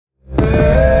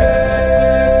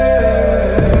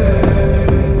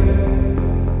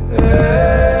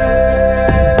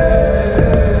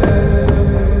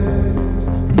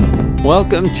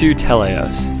Welcome to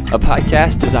Teleos, a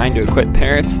podcast designed to equip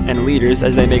parents and leaders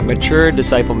as they make mature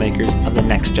disciple makers of the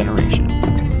next generation.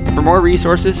 For more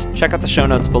resources, check out the show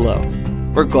notes below.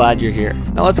 We're glad you're here.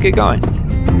 Now let's get going.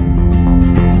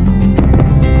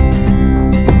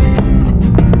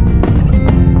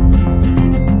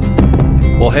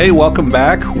 Well, hey, welcome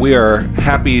back. We are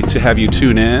happy to have you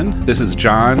tune in. This is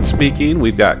John speaking.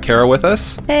 We've got Kara with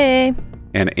us. Hey.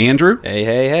 And Andrew. Hey,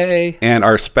 hey, hey. And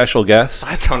our special guest.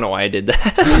 I don't know why I did that.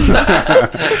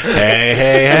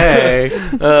 Hey.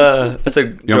 That's a.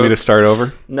 You want me to start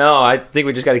over? No, I think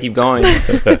we just got to keep going.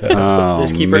 Oh,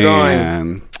 Just keep her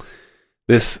going.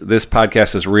 This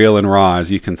podcast is real and raw,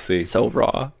 as you can see. So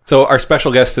raw. So our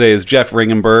special guest today is Jeff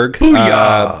Ringenberg.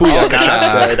 Booyah!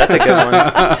 Booyah! That's a good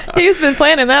one. He's been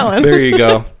planning that one. There you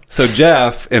go. So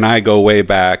Jeff and I go way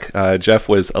back. Jeff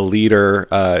was a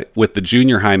leader with the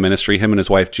junior high ministry, him and his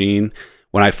wife, Jean.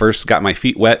 When I first got my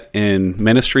feet wet in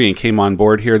ministry and came on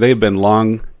board here, they've been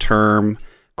long-term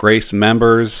Grace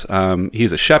members.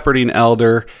 He's a shepherding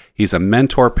elder. He's a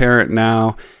mentor parent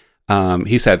now.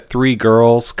 He's had 3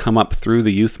 girls come up through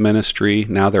the youth ministry.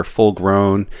 Now they're full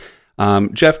grown.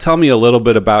 Jeff, tell me a little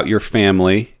bit about your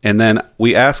family. And then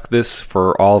we ask this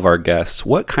for all of our guests.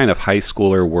 What kind of high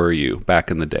schooler were you back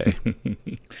in the day?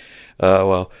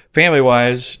 Well,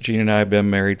 family-wise, Jean and I have been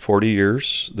married 40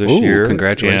 years this Ooh, year.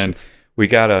 congratulations. And we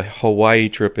got a Hawaii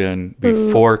trip in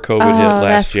before COVID hit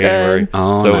last January.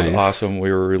 Oh, so nice. It was awesome. We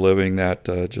were reliving that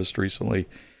just recently.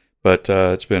 But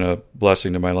it's been a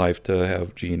blessing to my life to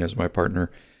have Jean as my partner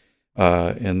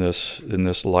in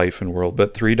this life and world.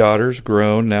 But 3 daughters,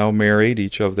 grown, now married.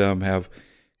 Each of them have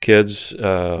kids.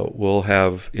 We'll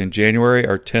have in January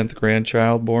our 10th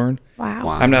grandchild born. Wow.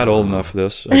 I'm not old enough for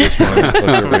this. I just want to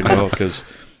let everybody know, because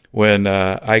when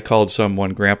I called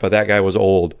someone grandpa, that guy was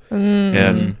old.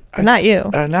 And Not you.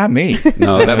 not me.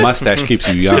 No, that mustache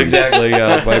keeps you young. Exactly.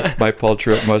 My Paul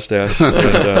Tripp mustache.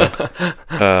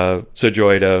 And, it's a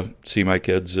joy to see my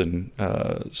kids and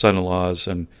son-in-laws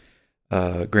and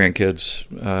grandkids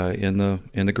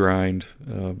in the grind,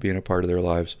 being a part of their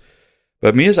lives.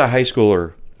 But me as a high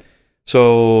schooler,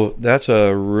 so that's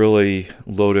a really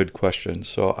loaded question.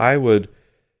 So I would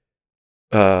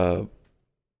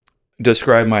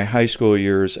describe my high school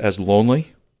years as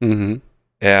lonely,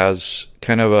 as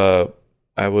kind of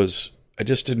I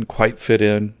just didn't quite fit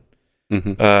in.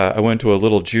 I went to a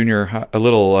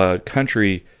little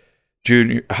country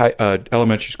junior high,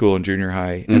 elementary school and junior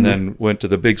high, and then went to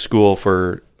the big school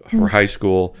for high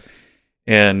school.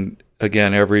 And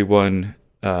again, everyone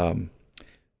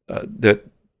that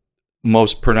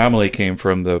most predominantly came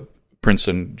from the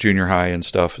Princeton junior high and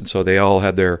stuff, and so they all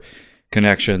had their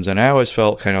connections, and I always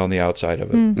felt kind of on the outside of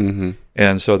it.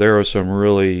 And so there were some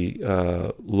really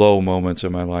low moments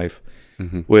in my life,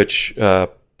 which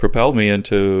propelled me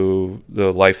into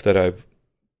the life that I've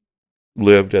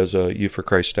lived as a Youth for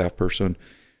Christ staff person.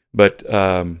 But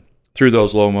through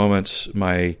those low moments,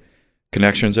 my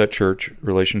connections at church,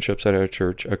 relationships at a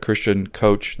church, a Christian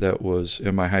coach that was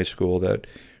in my high school that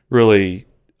really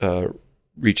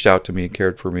reached out to me and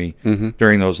cared for me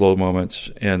during those low moments,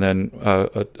 and then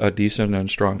a decent and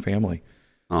strong family.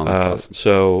 Oh, that's awesome.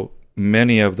 So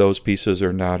many of those pieces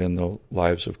are not in the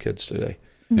lives of kids today.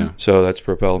 Yeah. So that's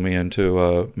propelled me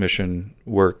into mission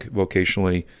work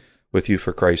vocationally with Youth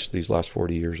for Christ these last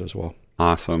 40 years as well.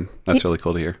 Awesome. That's really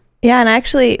cool to hear. Yeah, and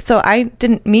actually, so I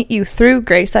didn't meet you through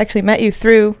Grace. I actually met you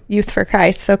through Youth for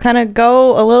Christ. So kind of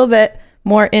go a little bit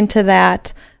more into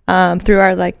that through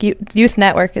our youth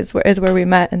network is where we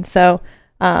met. And so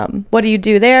what do you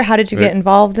do there? How did you get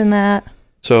involved in that?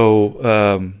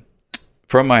 So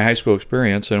from my high school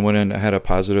experience, and went in, I had a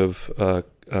positive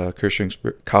Christian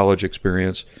college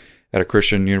experience at a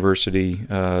Christian university,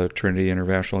 Trinity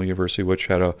International University, which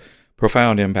had a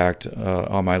profound impact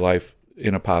on my life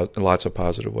in lots of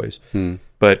positive ways.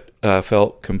 But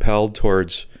felt compelled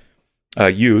towards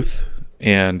youth,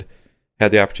 and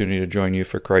had the opportunity to join Youth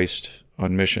for Christ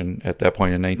on mission at that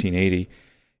point in 1980,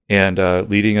 and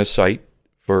leading a site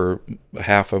for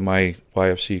half of my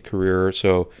YFC career.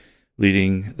 So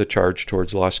leading the charge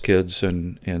towards lost kids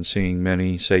and seeing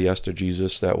many say yes to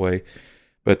Jesus that way.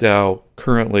 But now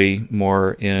currently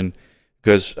more in,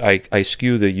 because I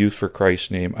skew the Youth for Christ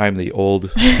name. I'm the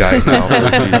old guy now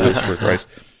for Youth for Christ.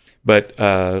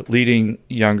 But leading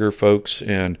younger folks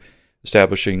and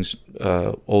establishing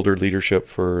older leadership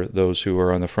for those who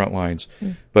are on the front lines.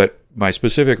 But my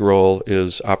specific role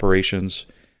is operations,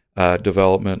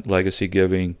 development, legacy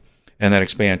giving, and then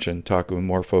expansion, talking with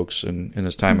more folks. And in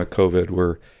this time of COVID,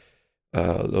 we're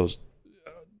those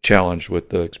challenged with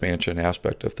the expansion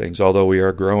aspect of things, although we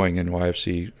are growing in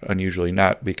YFC, unusually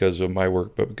not because of my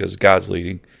work, but because God's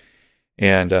leading.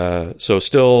 And so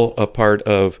still a part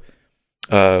of,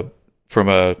 from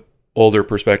a older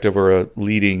perspective, or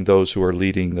leading those who are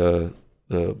leading the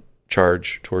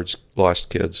charge towards lost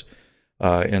kids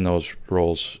in those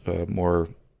roles, more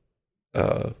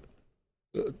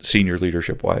senior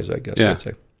leadership wise, I guess I'd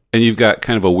say. And you've got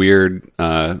kind of a weird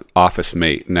office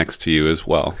mate next to you as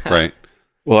well, right?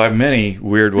 Well, I have many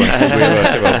weird ones because we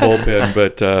have a bullpen,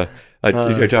 but I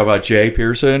talk about Jay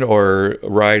Pearson or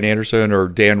Ryan Anderson or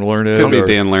Dan Learned. Could be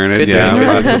Dan Learned, Could be.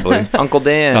 possibly. Uncle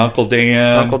Dan. Uncle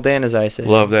Dan. Uncle Dan, as I say.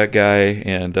 Love that guy.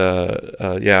 And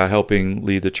helping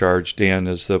lead the charge. Dan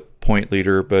is the point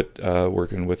leader, but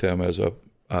working with him as a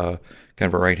kind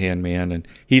of a right-hand man. And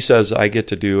he says, I get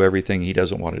to do everything he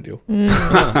doesn't want to do.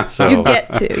 So, you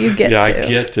get to. I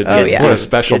get to do it. What a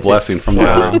special blessing from the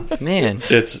Lord. Man,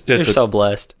 it's you're so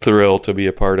blessed. Thrill to be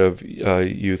a part of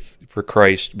Youth for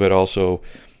Christ, but also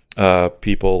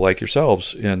people like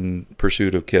yourselves in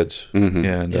pursuit of kids. Mm-hmm.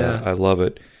 And I love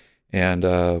it. And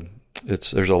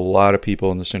there's a lot of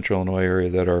people in the Central Illinois area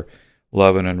that are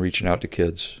loving and reaching out to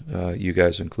kids, you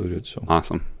guys included. So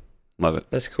awesome. Love it.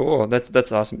 That's cool.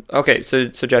 That's awesome. Okay, so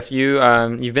Jeff,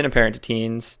 you've been a parent to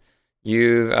teens.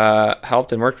 You've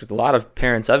helped and worked with a lot of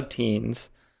parents of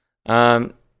teens.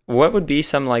 What would be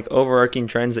some like overarching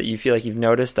trends that you feel like you've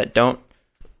noticed that don't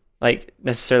like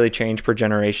necessarily change per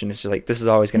generation? It's just like this is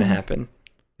always going to happen.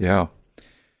 Yeah.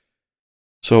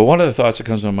 So one of the thoughts that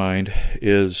comes to mind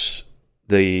is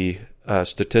the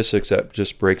statistics that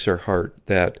just breaks our heart,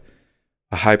 that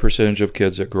a high percentage of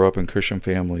kids that grow up in Christian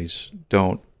families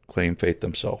don't claim faith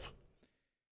themselves.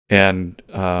 And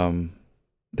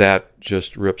that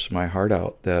just rips my heart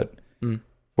out, that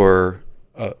for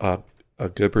a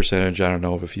good percentage, I don't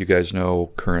know if you guys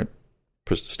know current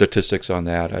statistics on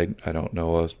that. I don't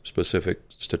know a specific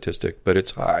statistic, but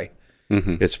it's high.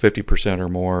 Mm-hmm. It's 50% or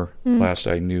more, last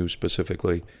I knew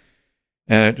specifically.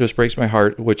 And it just breaks my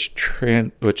heart, which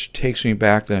takes me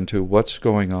back then to what's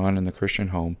going on in the Christian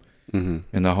home, in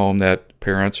the home that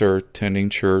parents are attending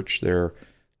church, they're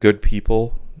good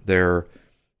people, they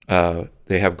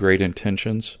have great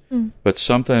intentions, but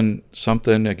something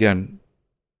again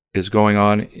is going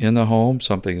on in the home,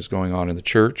 something is going on in the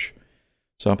church,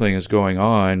 something is going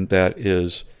on that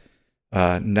is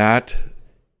not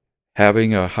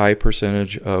having a high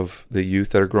percentage of the youth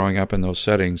that are growing up in those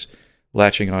settings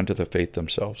latching onto the faith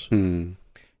themselves. And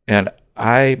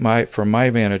from my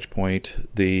vantage point,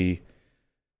 a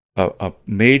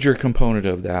major component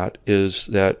of that is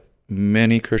that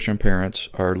many Christian parents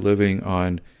are living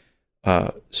on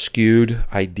skewed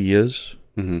ideas.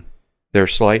 Mm-hmm. They're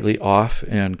slightly off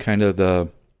and kind of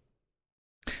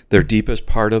their deepest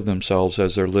part of themselves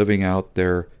as they're living out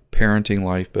their parenting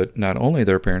life, but not only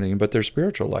their parenting, but their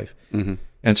spiritual life. Mm-hmm.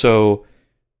 And so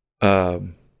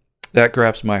that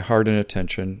grabs my heart and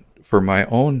attention for my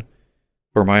own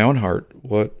heart.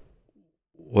 What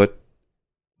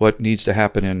needs to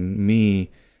happen in me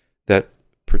that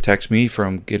protects me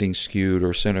from getting skewed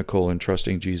or cynical and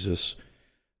trusting Jesus,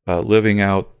 living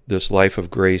out this life of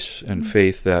grace and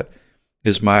faith that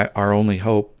is our only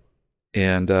hope.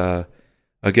 And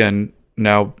again,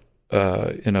 now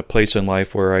in a place in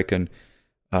life where I can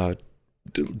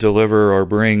deliver or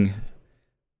bring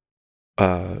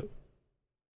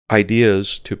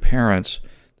ideas to parents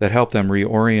that help them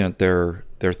reorient their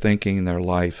thinking, their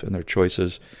life, and their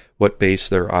choices, what base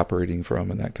they're operating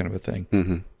from, and that kind of a thing.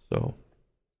 Mm-hmm. So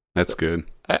that's good.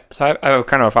 So I have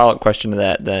kind of a follow-up question to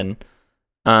that then.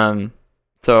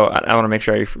 So I want to make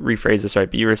sure I rephrase this right,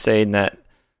 but you were saying that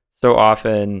so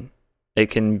often it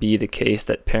can be the case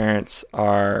that parents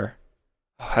are,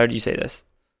 how did you say this?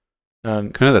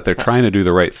 Kind of that they're trying to do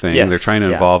the right thing. Yes, they're trying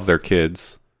to involve their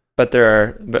kids. But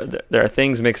there are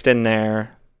things mixed in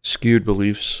there. Skewed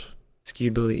beliefs.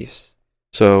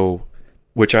 So,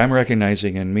 which I'm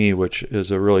recognizing in me, which is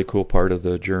a really cool part of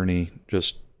the journey,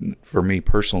 just for me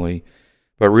personally,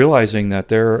 but realizing that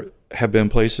there have been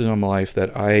places in my life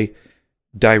that I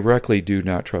directly do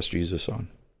not trust Jesus on.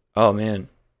 Oh, man.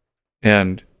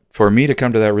 And for me to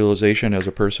come to that realization as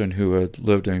a person who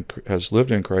has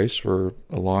lived in Christ for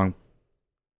a long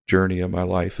journey of my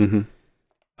life,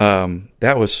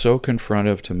 that was so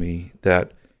confrontive to me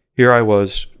that here I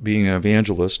was being an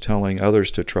evangelist telling others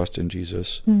to trust in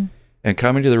Jesus and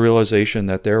coming to the realization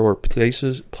that there were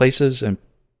places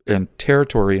and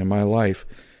territory in my life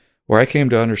where I came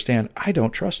to understand I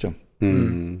don't trust him.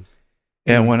 And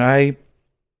when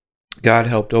God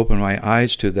helped open my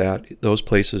eyes to those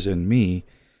places in me,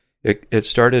 it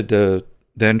started to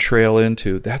then trail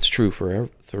into, that's true for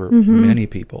many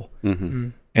people.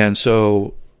 And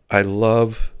so I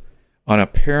love, on a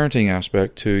parenting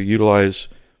aspect, to utilize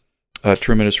a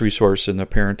tremendous resource in the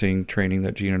parenting training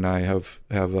that Gene and I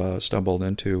have stumbled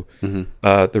into.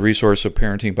 The resource of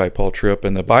Parenting by Paul Tripp,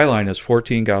 and the byline is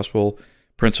 14 gospel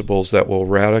principles that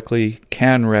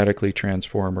can radically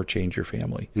transform or change your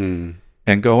family.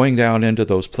 And going down into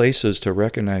those places to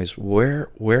recognize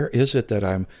where is it that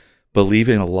I'm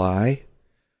believing a lie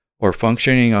or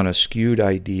functioning on a skewed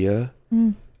idea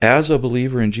as a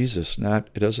believer in Jesus.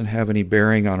 It doesn't have any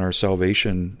bearing on our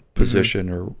salvation position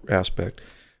or aspect,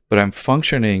 but I'm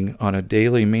functioning on a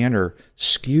daily manner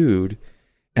skewed,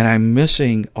 and I'm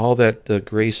missing all that the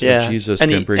grace of Jesus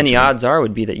can bring. And the to me. odds are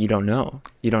would be that you don't know.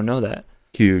 You don't know that.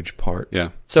 Huge part. Yeah.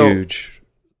 So, huge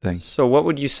thing. So what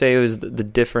would you say is the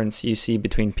difference you see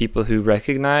between people who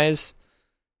recognize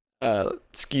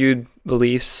skewed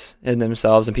beliefs in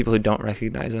themselves and people who don't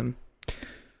recognize them?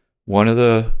 One of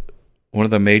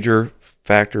the major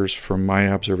factors from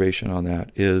my observation on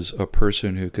that is a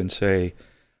person who can say,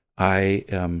 I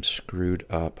am screwed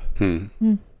up.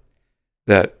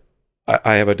 That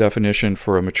I have a definition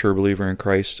for a mature believer in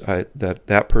Christ,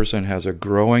 that person has a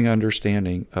growing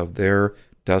understanding of their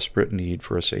desperate need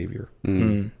for a Savior.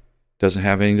 Doesn't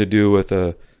have anything to do with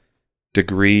a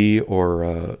degree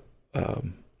or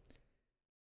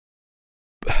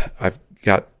I've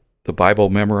got the Bible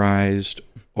memorized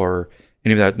or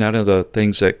any of that. None of the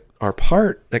things that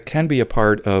can be a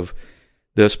part of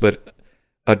this, but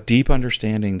a deep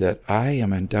understanding that I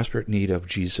am in desperate need of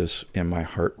Jesus in my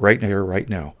heart right here, right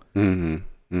now.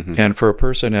 And for a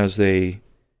person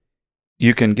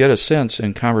you can get a sense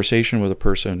in conversation with a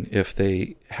person if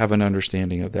they have an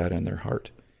understanding of that in their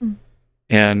heart.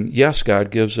 And yes, God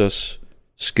gives us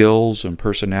skills and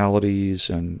personalities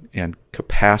and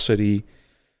capacity,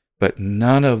 but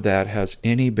none of that has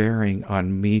any bearing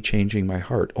on me changing my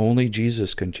heart. Only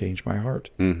Jesus can change my heart.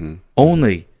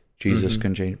 Only Jesus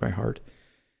can change my heart.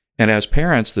 And as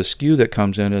parents, the skew that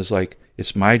comes in is like,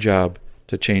 it's my job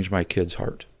to change my kid's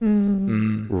heart.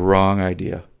 Wrong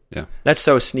idea. Yeah. That's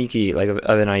so sneaky, like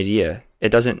of an idea. It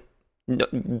doesn't.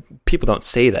 People don't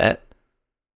say that,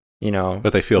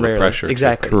 but they feel rarely. the pressure.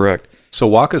 Exactly. Correct. So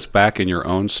walk us back in your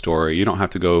own story. You don't have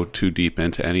to go too deep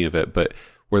into any of it, but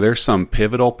were there some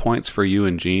pivotal points for you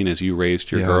and Gene as you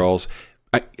raised your girls?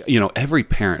 Every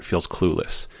parent feels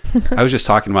clueless. I was just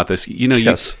talking about this.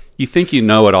 Yes. You think you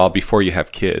know it all before you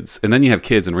have kids, and then you have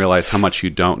kids and realize how much you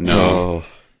don't know.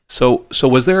 So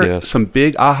was there some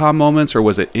big aha moments, or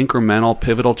was it incremental,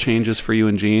 pivotal changes for you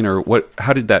and Gene, or what?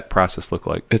 How did that process look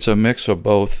like? It's a mix of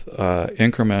both,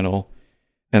 incremental,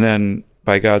 and then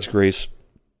by God's grace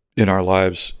in our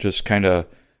lives, just kind of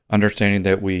understanding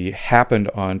that we happened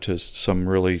onto some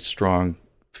really strong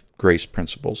grace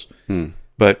principles.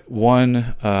 But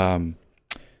one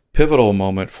pivotal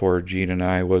moment for Gene and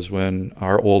I was when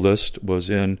our oldest was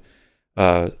in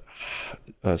a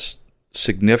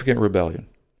significant rebellion.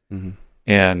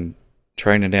 And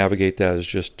trying to navigate that is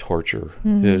just torture.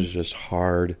 It is just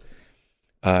hard.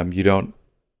 You don't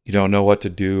know what to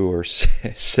do or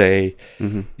say.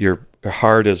 Your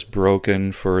heart is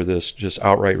broken for this just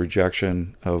outright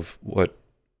rejection of what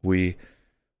we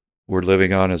were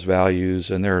living on as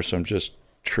values. And there are some just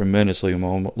tremendously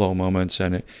low moments.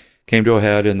 And it came to a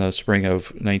head in the spring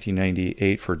of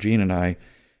 1998 for Gene and I,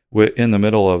 in the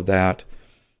middle of that,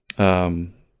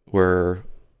 where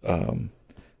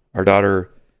our daughter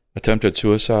attempted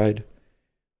suicide,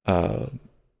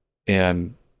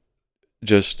 and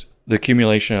just the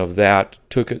accumulation of that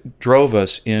drove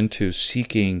us into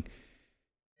seeking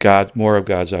more of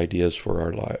God's ideas for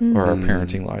our life or our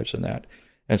parenting lives in that.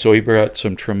 And so he brought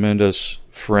some tremendous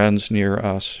friends near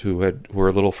us who were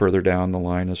a little further down the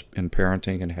line in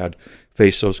parenting and had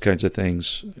faced those kinds of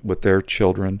things with their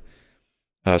children.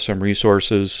 Some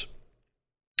resources,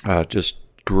 just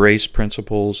grace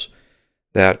principles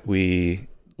that we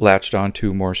latched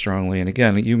onto more strongly. And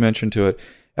again, you mentioned to it,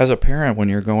 as a parent, when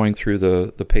you're going through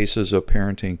the paces of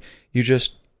parenting, you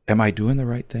just, am I doing the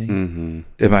right thing?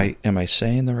 Am I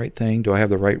saying the right thing? Do I have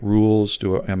the right rules?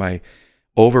 Am I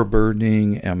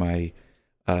overburdening?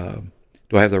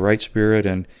 Do I have the right spirit?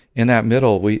 And in that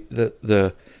middle,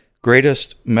 the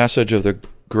greatest message of the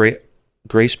grace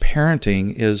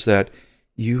parenting is that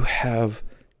you have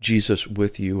Jesus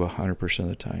with you 100% of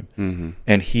the time.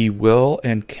 And he will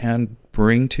and can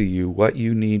bring to you what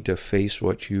you need to face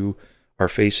what you are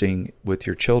facing with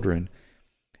your children.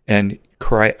 And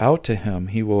cry out to him.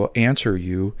 He will answer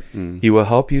you. He will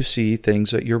help you see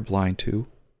things that you're blind to.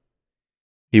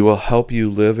 He will help you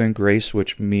live in grace,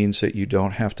 which means that you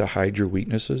don't have to hide your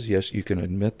weaknesses. Yes, you can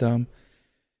admit them.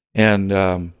 And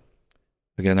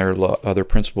again, there are other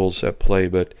principles at play.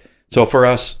 But so for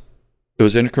us, it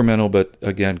was incremental, but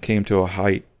again, came to a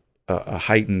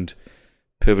heightened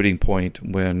pivoting point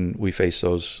when we face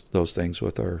those things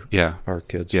with our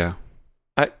kids. Yeah.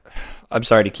 I'm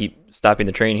sorry to keep stopping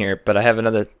the train here, but I have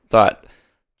another thought.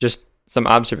 Just some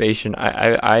observation.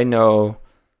 I know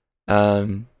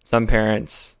some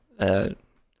parents, quite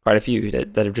a few,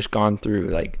 that have just gone through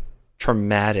like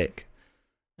traumatic,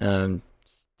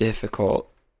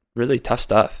 difficult, really tough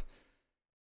stuff.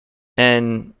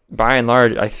 And by and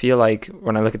large, I feel like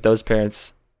when I look at those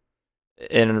parents,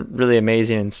 in a really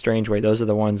amazing and strange way, those are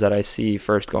the ones that I see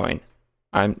first going,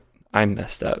 I'm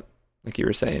messed up, like you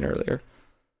were saying earlier.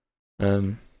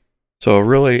 So a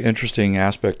really interesting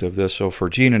aspect of this. So for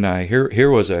Gene and I, here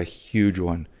was a huge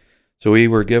one. So we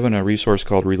were given a resource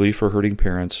called Relief for Hurting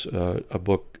Parents, a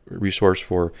book resource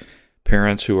for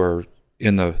parents who are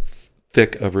in the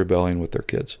thick of rebelling with their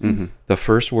kids. Mm-hmm. The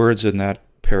first words in that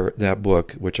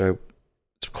book, which it's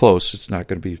close, it's not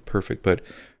going to be perfect, but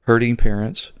hurting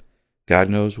parents, God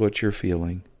knows what you're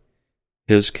feeling.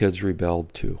 His kids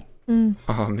rebelled too. Mm.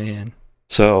 Oh, man.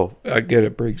 So again,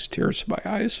 it brings tears to my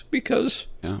eyes because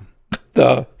Yeah.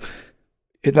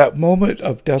 in that moment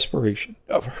of desperation,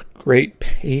 of great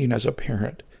pain as a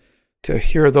parent, to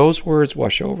hear those words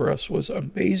wash over us was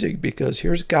amazing, because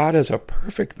here's God as a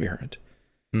perfect parent.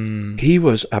 He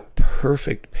was a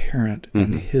perfect parent,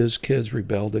 and his kids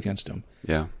rebelled against him.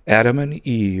 Yeah. Adam and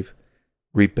Eve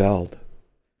rebelled.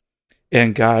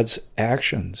 And God's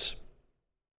actions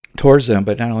towards them,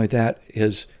 but not only that,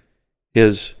 his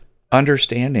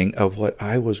understanding of what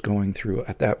I was going through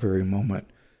at that very moment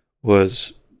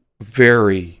was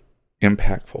very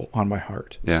impactful on my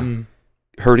heart. Yeah.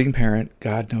 Hurting parent,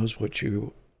 God knows what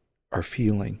you are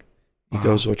feeling. He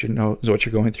knows what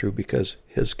you're going through, because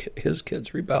his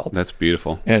kids rebelled. That's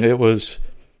beautiful. And it was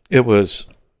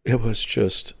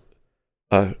just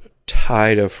a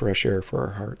tide of fresh air for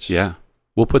our hearts. Yeah.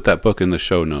 We'll put that book in the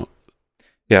show note.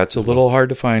 Yeah, it's a little hard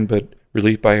to find, but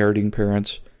Relief for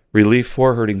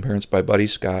Hurting Parents by Buddy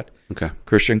Scott. Okay.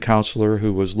 Christian counselor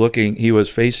who was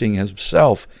facing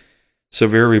himself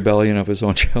severe rebellion of his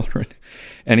own children,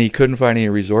 and he couldn't find any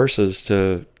resources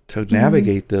to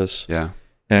navigate this. Yeah.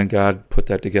 And God put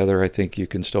that together. I think you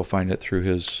can still find it through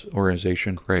his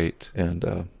organization. Great.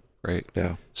 And Great.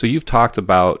 Yeah. So you've talked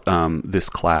about this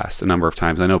class a number of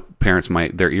times. I know parents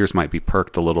their ears might be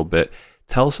perked a little bit.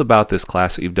 Tell us about this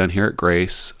class that you've done here at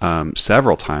Grace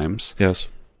several times. Yes.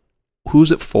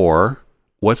 Who's it for?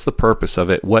 What's the purpose of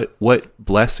it? What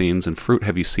blessings and fruit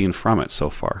have you seen from it so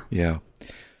far? Yeah.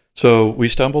 So we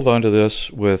stumbled onto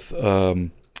this with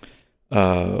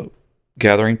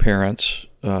gathering parents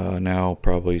now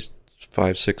probably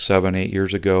 5, 6, 7, 8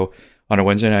 years ago on a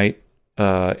Wednesday night,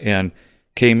 and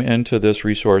came into this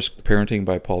resource, Parenting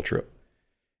by Paul Tripp.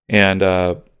 And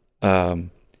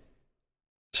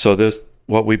so this,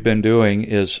 what we've been doing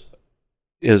is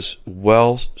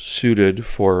well suited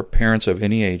for parents of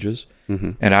any ages.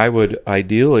 Mm-hmm. And I would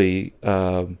ideally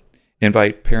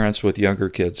invite parents with younger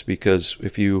kids, because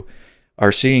if you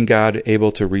are seeing God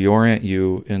able to reorient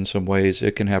you in some ways,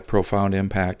 it can have profound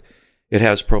impact. It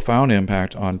has profound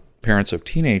impact on parents of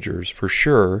teenagers for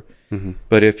sure. Mm-hmm.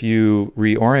 But if you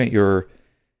reorient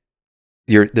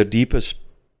the deepest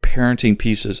parenting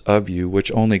pieces of you,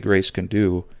 which only grace can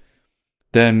do,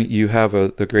 then you have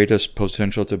the greatest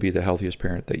potential to be the healthiest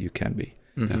parent that you can be.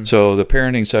 Mm-hmm. So the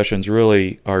parenting sessions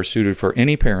really are suited for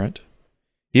any parent,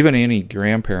 even any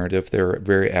grandparent, if they're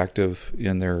very active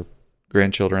in their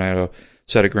grandchildren. I had a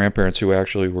set of grandparents who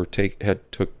actually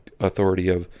took authority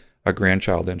of a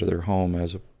grandchild into their home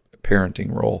as a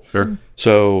parenting role. Sure.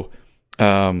 So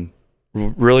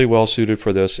really well suited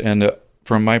for this. And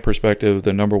from my perspective,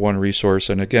 the number one resource,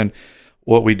 and again,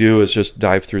 what we do is just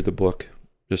dive through the book,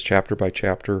 just chapter by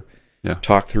chapter,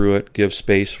 talk through it, give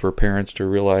space for parents to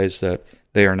realize that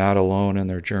they are not alone in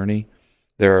their journey.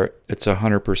 It's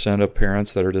 100% of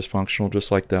parents that are dysfunctional,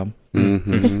 just like them.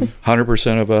 Mm-hmm.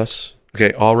 100% of us.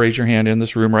 Okay, all raise your hand in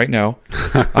this room right now.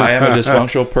 I am a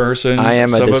dysfunctional person. I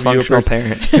am a Some of you dysfunctional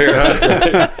parent.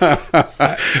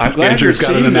 I'm glad Andrew's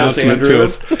you're got an seeing this, announcement Andrew. to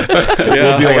us.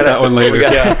 We'll deal with that one later.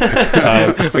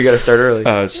 We got to start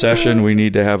early. Session. We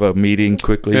need to have a meeting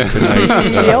quickly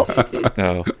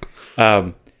tonight.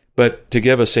 But to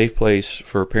give a safe place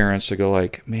for parents to go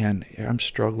like, man, I'm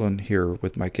struggling here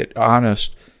with my kid.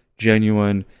 Honest,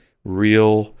 genuine,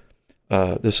 real.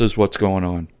 This is what's going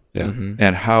on. Yeah. Mm-hmm.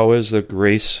 And how is the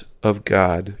grace of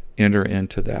God enter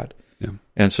into that? Yeah.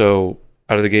 And so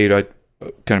out of the gate, I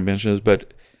kind of mentioned this,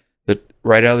 but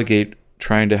right out of the gate,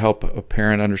 trying to help a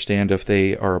parent understand if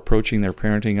they are approaching their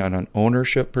parenting on an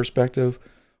ownership perspective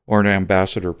or an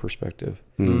ambassador perspective.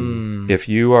 Mm. If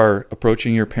you are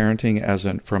approaching your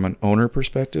parenting from an owner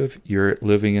perspective, you're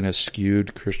living in a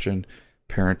skewed Christian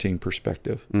parenting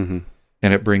perspective, Mm-hmm.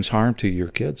 and it brings harm to your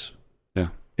kids. Yeah.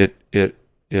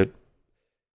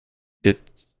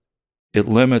 It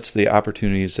limits the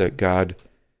opportunities that God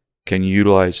can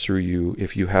utilize through you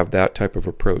if you have that type of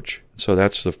approach. So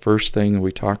that's the first thing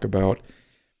we talk about.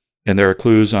 And there are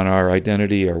clues on our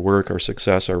identity, our work, our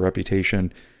success, our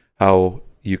reputation, how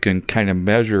you can kind of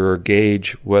measure or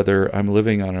gauge whether I'm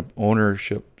living on an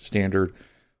ownership standard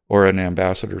or an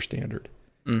ambassador standard.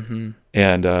 Mm-hmm.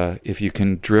 And if you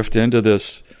can drift into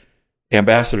this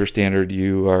ambassador standard,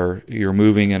 you're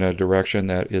moving in a direction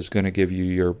that is going to give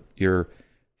you your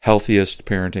healthiest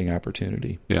parenting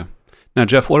opportunity. Yeah. Now,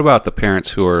 Jeff, what about the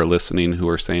parents who are listening who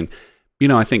are saying,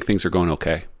 I think things are going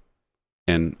okay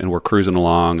and we're cruising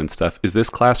along and stuff. Is this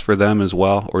class for them as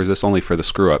well, or is this only for the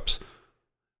screw-ups?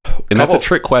 And that's a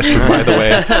trick question, by the way.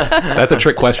 That's a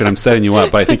trick question. I'm setting you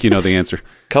up, but I think you know the answer.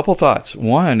 Couple thoughts.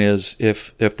 One is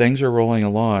if things are rolling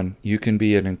along, you can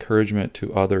be an encouragement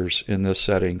to others in this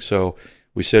setting. So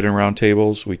we sit in round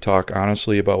tables, we talk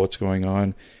honestly about what's going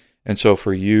on. And so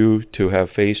for you to have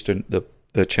faced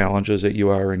the challenges that you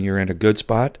are and you're in a good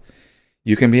spot,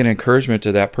 you can be an encouragement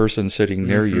to that person sitting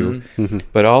near you. Mm-hmm.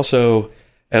 But also,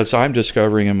 as I'm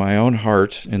discovering in my own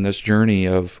heart in this journey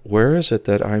of where is it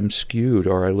that I'm skewed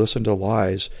or I listen to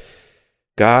lies,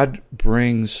 God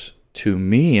brings to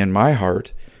me in my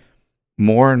heart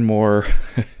more and more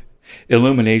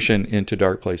illumination into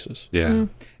dark places. Yeah. Mm.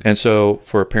 And so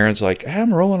for parents like,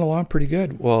 I'm rolling along pretty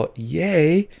good. Well,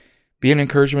 yay, be an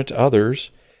encouragement to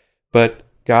others, but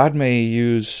God may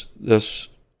use this,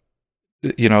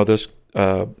 this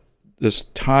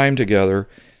time together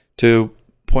to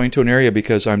point to an area,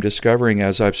 because I'm discovering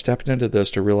as I've stepped into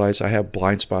this to realize I have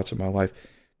blind spots in my life.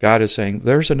 God is saying,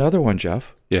 there's another one,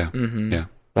 Jeff. Yeah. Mm-hmm. Yeah.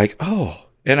 Like,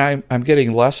 and I'm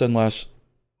getting less and less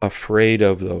afraid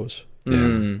of those,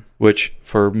 Mm. which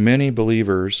for many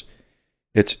believers,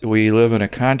 we live in a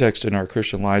context in our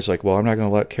Christian lives like, well, I'm not going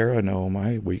to let Kara know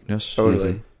my weakness.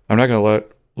 Totally. Mm-hmm. I'm not going to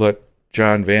let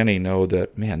John Vanny know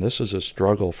that, man, this is a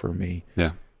struggle for me.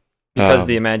 Yeah. Because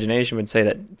the imagination would say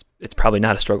that it's probably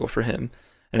not a struggle for him,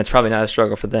 and it's probably not a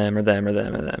struggle for them or them or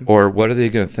them or them. Or what are they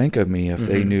going to think of me if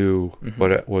they Mhm. knew Mhm.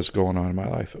 what was going on in my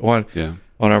life? One Yeah.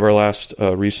 of our last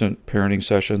recent parenting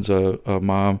sessions, a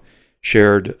mom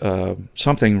shared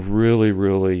something really,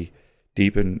 really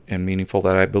deep and meaningful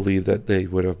that I believe that they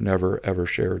would have never, ever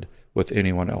shared with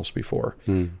anyone else before.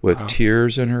 Mm. With Wow.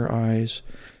 tears in her eyes,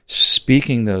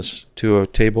 speaking this to a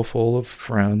table full of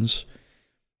friends,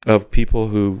 of people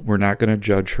who were not going to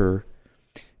judge her.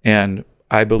 And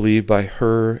I believe by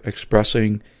her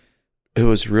expressing, it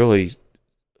was really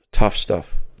tough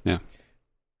stuff. Yeah.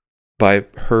 By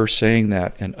her saying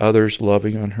that and others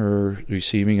loving on her,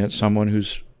 receiving it, someone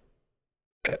who's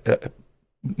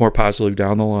more positive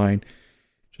down the line,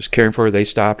 just caring for her, they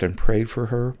stopped and prayed for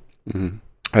her. Mm-hmm.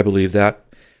 I believe that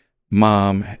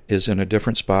mom is in a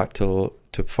different spot to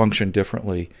function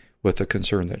differently with the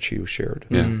concern that she shared.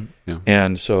 Yeah. Mhm. Yeah.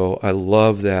 And so I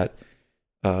love that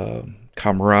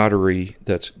camaraderie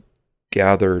that's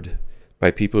gathered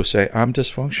by people who say, I'm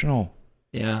dysfunctional.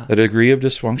 Yeah. The degree of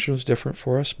dysfunction is different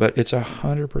for us, but it's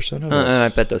 100% of And I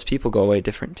us bet those people go away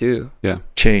different too.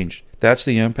 changed. That's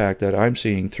the impact that I'm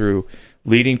seeing through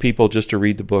leading people just to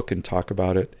read the book and talk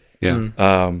about it. Yeah.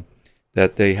 Mm.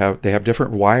 That they have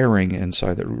different wiring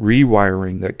inside, that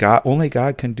rewiring that only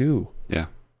God can do. Yeah.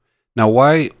 Now,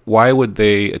 why would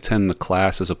they attend the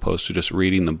class as opposed to just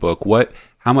reading the book?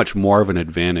 How much more of an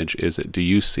advantage is it?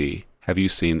 Have you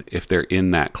seen if they're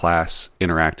in that class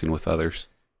interacting with others?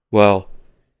 Well,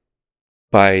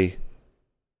 by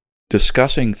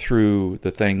discussing through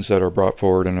the things that are brought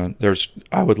forward, and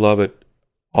I would love it,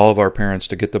 all of our parents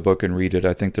to get the book and read it.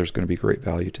 I think there's going to be great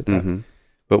value to that. Mm-hmm.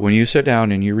 But when you sit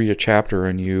down and you read a chapter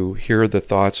and you hear the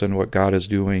thoughts and what God is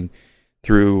doing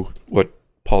through what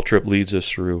Paul Tripp leads us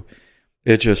through,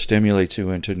 it just stimulates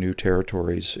you into new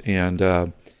territories.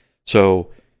 And so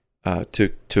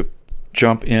to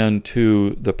jump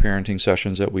into the parenting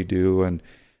sessions that we do, and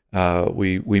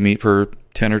we meet for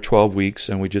 10 or 12 weeks,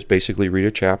 and we just basically read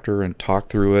a chapter and talk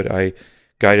through it. I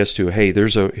guide us to, hey,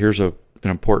 here's an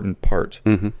important part.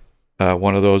 Mm-hmm.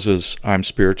 One of those is, I'm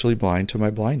spiritually blind to my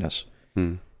blindness.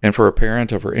 Mm. And for a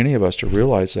parent or for any of us to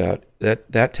realize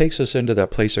that takes us into that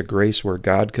place of grace where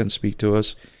God can speak to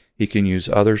us. He can use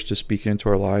others to speak into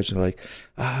our lives, and like,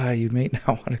 you may not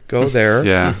want to go there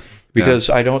Yeah. because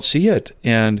I don't see it.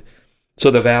 And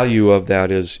so the value of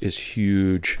that is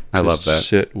huge. I to love that.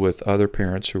 Sit with other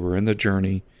parents who are in the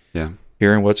journey, Yeah.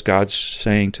 hearing what God's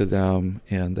saying to them,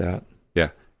 and that. Yeah.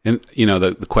 And,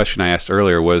 the question I asked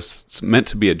earlier was meant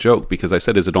to be a joke because I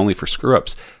said, is it only for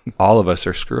screw-ups? All of us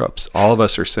are screw-ups. All of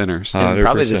us are sinners. And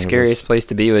probably the scariest place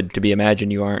to be would to be imagine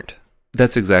you aren't.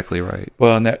 That's exactly right.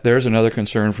 Well, and there's another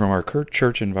concern from our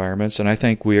church environments, and I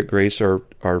think we at Grace are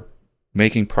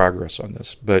making progress on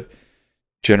this. But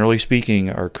generally speaking,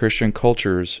 our Christian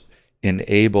cultures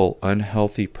enable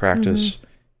unhealthy practice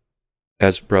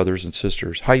as brothers and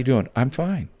sisters. How you doing? I'm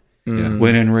fine. Mm.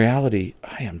 When in reality,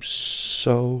 I am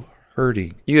so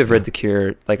hurting. You have read The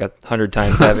Cure like 100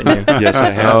 times, haven't you? Yes, I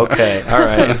have. Okay, all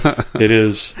right. It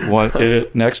is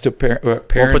next to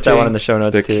parenting. We'll put that one in the show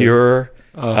notes The too. Cure,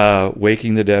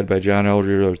 Waking the Dead by John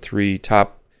Eldredge are 3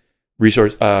 top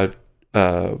resource.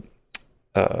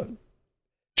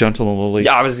 Gentle and Lowly.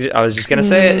 Yeah, I was just gonna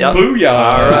say it. Yep. Booyah!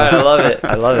 All right,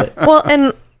 I love it. Well,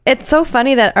 and it's so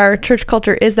funny that our church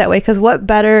culture is that way, because what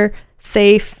better,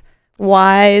 safe,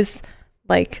 wise,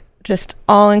 like just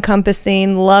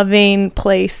all-encompassing, loving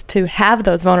place to have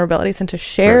those vulnerabilities and to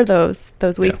share those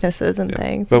weaknesses and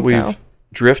things. But and we've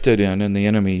drifted in, and the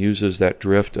enemy uses that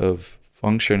drift of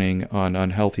functioning on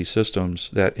unhealthy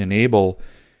systems that enable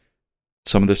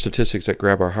some of the statistics that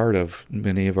grab our heart of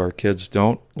many of our kids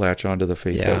don't latch onto the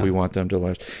faith that we want them to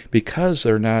latch, because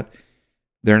we're not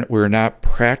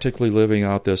practically living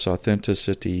out this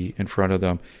authenticity in front of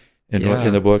them.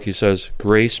 In the book, he says,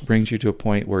 grace brings you to a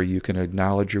point where you can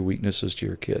acknowledge your weaknesses to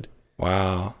your kid.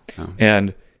 Wow.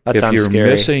 And That if sounds you're scary.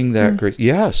 missing that grace,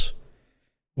 yes.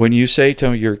 When you say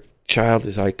to your child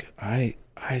is like, I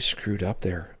screwed up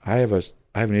there. I have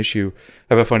an issue.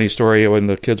 I have a funny story. When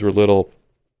the kids were little,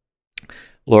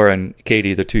 Laura and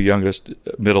Katie, the 2 youngest,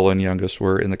 middle and youngest,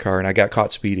 were in the car, and I got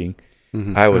caught speeding.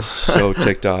 Mm-hmm. I was so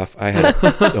ticked off. I had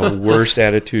the worst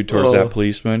attitude towards that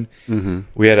policeman. Mm-hmm.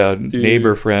 We had a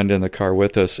neighbor friend in the car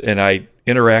with us, and I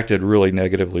interacted really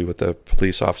negatively with the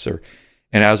police officer.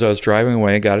 And as I was driving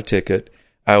away and got a ticket,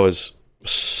 I was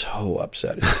so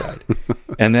upset inside.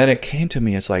 And then it came to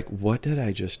me, it's like, what did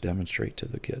I just demonstrate to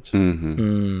the kids?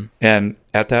 Mm-hmm. And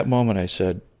at that moment, I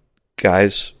said,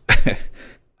 guys,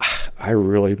 I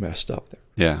really messed up there.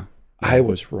 Yeah. I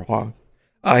was wrong.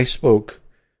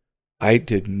 I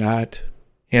did not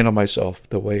handle myself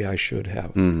the way I should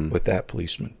have with that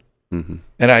policeman. Mm-hmm.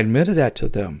 And I admitted that to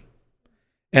them.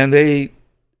 And they,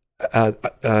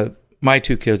 my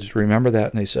 2 kids remember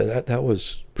that, and they said that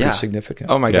was pretty significant.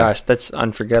 Oh my gosh, that's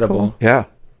unforgettable. Cool. Yeah.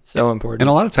 So important. And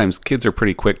a lot of times kids are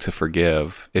pretty quick to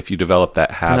forgive if you develop that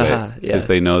habit, because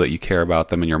they know that you care about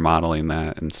them and you're modeling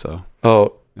that. And so,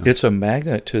 it's a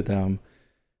magnet to them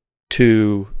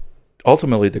to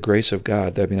ultimately the grace of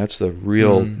God. I mean, that's the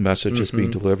real message that's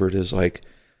being delivered, is like,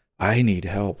 I need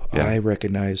help. Yeah. I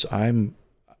recognize I'm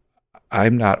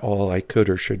not all I could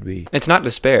or should be. It's not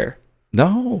despair.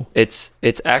 No. It's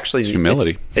actually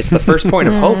humility. It's the first point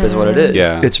of hope is what it is.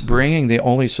 Yeah. It's bringing the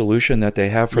only solution that they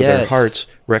have for their hearts,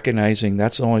 recognizing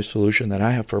that's the only solution that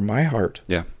I have for my heart.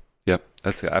 Yeah. Yep.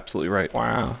 That's absolutely right.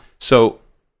 Wow. So,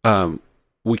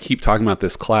 we keep talking about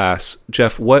this class.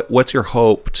 Jeff, what's your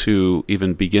hope to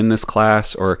even begin this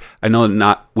class? Or I know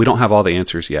we don't have all the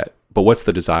answers yet, but what's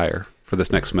the desire for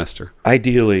this next semester?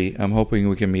 Ideally, I'm hoping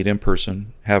we can meet in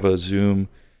person, have a Zoom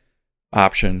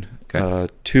option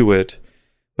to it.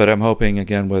 But I'm hoping,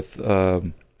 again, with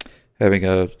having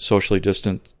a socially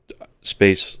distant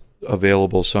space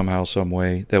available somehow, some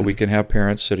way, that we can have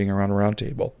parents sitting around a round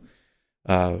table,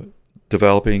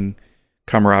 developing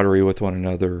camaraderie with one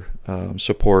another,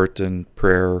 support and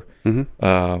prayer,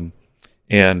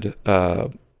 and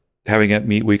having it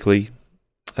meet weekly.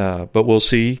 But we'll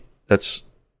see. That's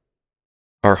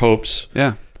our hopes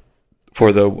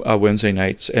for the Wednesday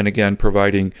nights. And again,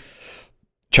 providing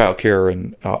childcare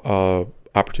and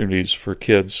opportunities for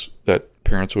kids that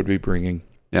parents would be bringing.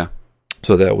 Yeah.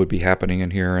 So that would be happening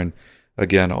in here. And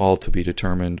again, all to be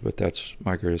determined, but that's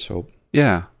my greatest hope.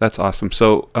 Yeah, that's awesome.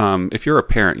 So if you're a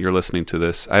parent, you're listening to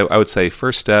this, I would say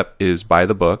first step is buy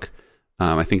the book.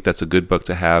 I think that's a good book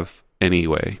to have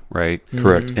anyway, right?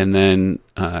 Correct. And then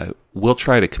we'll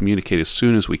try to communicate as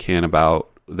soon as we can about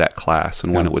that class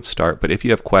and when it would start. But if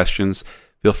you have questions,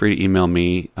 feel free to email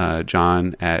me,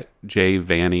 John at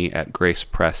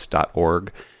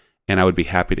jvanny@gracepress.org. And I would be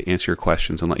happy to answer your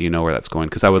questions and let you know where that's going,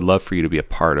 because I would love for you to be a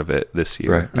part of it this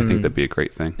year. Right. I think that'd be a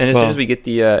great thing. And as soon as we get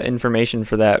the information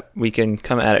for that, we can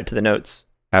come add it to the notes.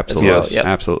 Absolutely. Well. Yep.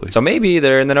 Absolutely. So maybe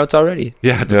they're in the notes already.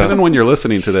 Yeah, depending on when you're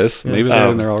listening to this, maybe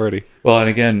they're in there already. Well, and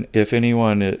again, if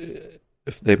anyone,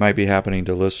 if they might be happening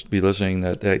to be listening,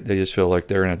 that they just feel like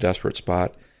they're in a desperate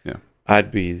spot,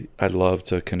 I'd love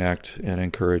to connect and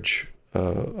encourage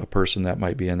a person that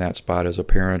might be in that spot as a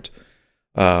parent,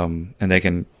 and they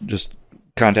can just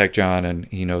contact John, and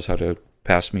he knows how to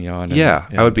pass me on.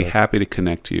 I would be happy to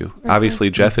connect you. Okay. Obviously,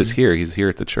 Jeff is here. He's here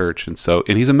at the church, and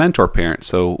he's a mentor parent.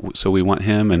 So we want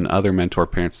him and other mentor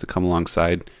parents to come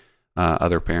alongside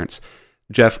other parents.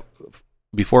 Jeff,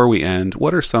 before we end,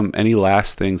 what are any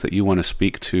last things that you want to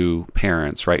speak to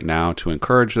parents right now to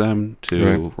encourage them,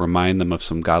 to remind them of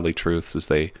some godly truths as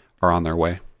they are on their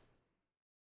way?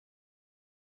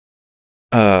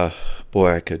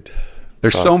 Boy, I could.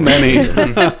 There's so many.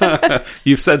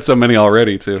 You've said so many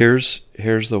already, too.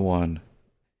 Here's the one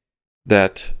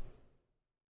that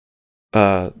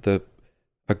a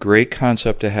great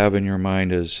concept to have in your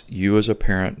mind is you as a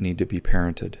parent need to be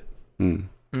parented. And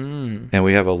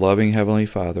we have a loving Heavenly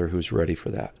Father who's ready for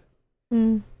that.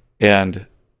 And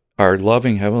our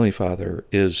loving Heavenly Father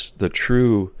is the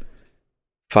true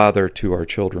father to our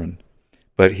children.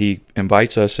 But he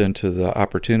invites us into the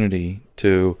opportunity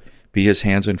to be his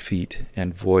hands and feet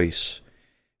and voice.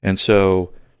 And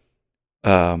so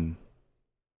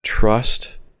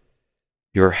trust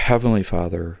your Heavenly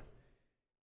Father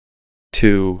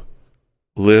to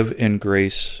live in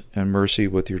grace and mercy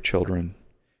with your children.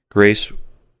 Grace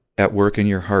at work in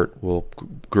your heart will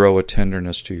grow a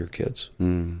tenderness to your kids.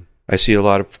 I see a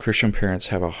lot of Christian parents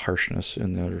have a harshness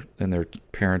in their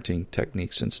parenting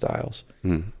techniques and styles.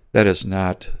 That is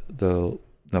not the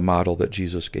model that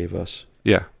Jesus gave us.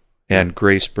 Yeah. And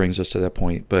grace brings us to that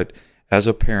point. But as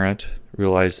a parent,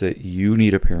 realize that you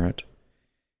need a parent.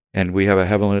 And we have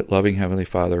a loving Heavenly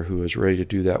Father who is ready to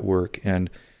do that work. And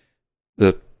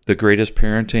the greatest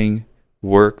parenting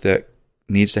work that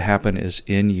needs to happen is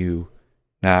in you,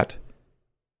 not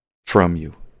from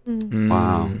you.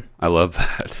 Wow. I love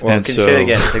that. Well, can you say it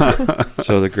again?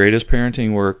 So the greatest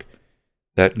parenting work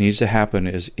that needs to happen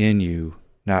is in you,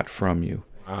 not from you.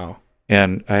 Wow.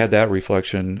 And I had that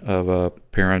reflection of a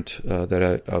parent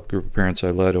a group of parents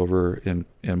I led over in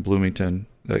Bloomington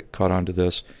that caught on to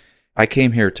this. I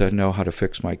came here to know how to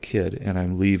fix my kid, and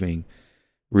I'm leaving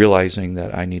realizing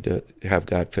that I need to have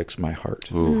God fix my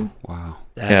heart. Ooh, wow.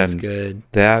 That's good.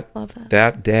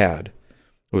 That dad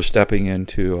was stepping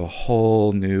into a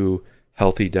whole new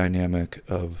healthy dynamic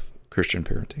of Christian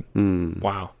parenting.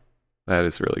 Wow. That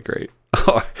is really great.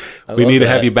 We need to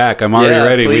have you back. I'm already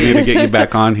ready. Please. We need to get you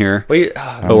back on here. But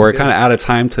we're kind of out of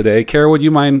time today. Kara, would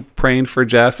you mind praying for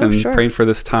Jeff and praying for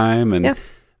this time? And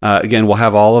again, we'll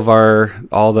have all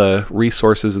the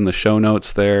resources in the show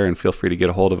notes there, and feel free to get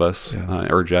a hold of us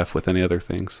or Jeff with any other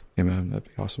things. Amen. That'd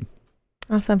be awesome.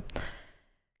 Awesome.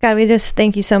 God, we just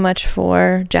thank you so much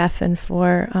for Jeff and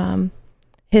for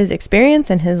his experience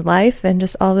and his life and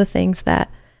just all the things that,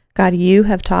 God, you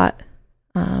have taught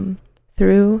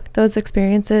through those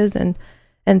experiences and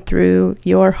through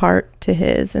your heart to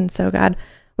his. And so, God,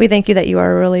 we thank you that you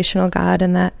are a relational God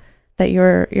and that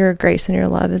your grace and your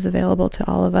love is available to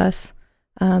all of us.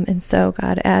 And so,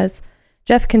 God, as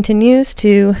Jeff continues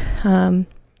to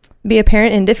be a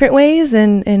parent in different ways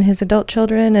and his adult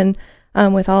children and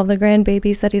with all the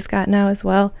grandbabies that he's got now as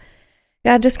well,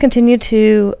 God, just continue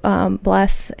to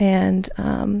bless and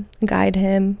guide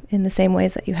him in the same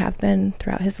ways that you have been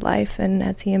throughout his life, and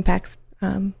as he impacts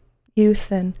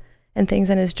youth and things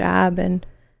in his job and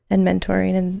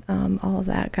mentoring and all of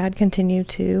that. God, continue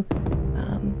to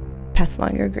pass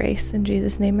along your grace. In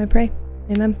Jesus' name I pray.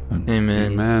 Amen.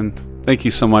 Amen. Thank you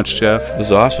so much, Jeff. It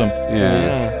was awesome.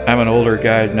 Yeah. I'm an older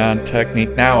guy,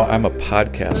 non-technique. Now I'm a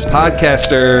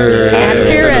podcaster. Add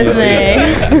to your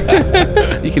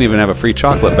resume. You can even have a free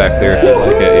chocolate back there if you'd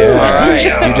like it. Yeah. All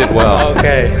right. You did well.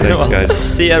 Okay. Thanks, guys.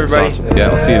 See you, everybody. It's awesome. Yeah,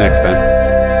 we'll see you next time.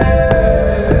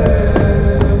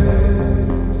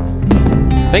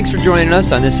 Thanks for joining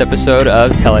us on this episode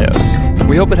of Teleos.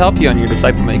 We hope it helped you on your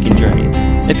disciple-making journey.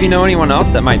 If you know anyone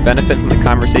else that might benefit from the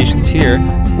conversations here,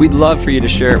 we'd love for you to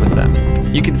share it with them.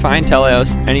 You can find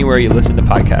Teleos anywhere you listen to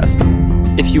podcasts.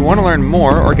 If you want to learn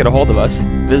more or get a hold of us,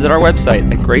 visit our website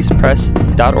at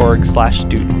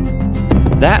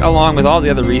gracepress.org/student. That, along with all the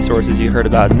other resources you heard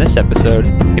about in this episode,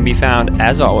 can be found,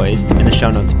 as always, in the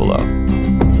show notes below.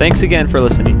 Thanks again for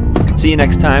listening. See you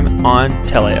next time on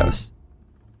Teleos.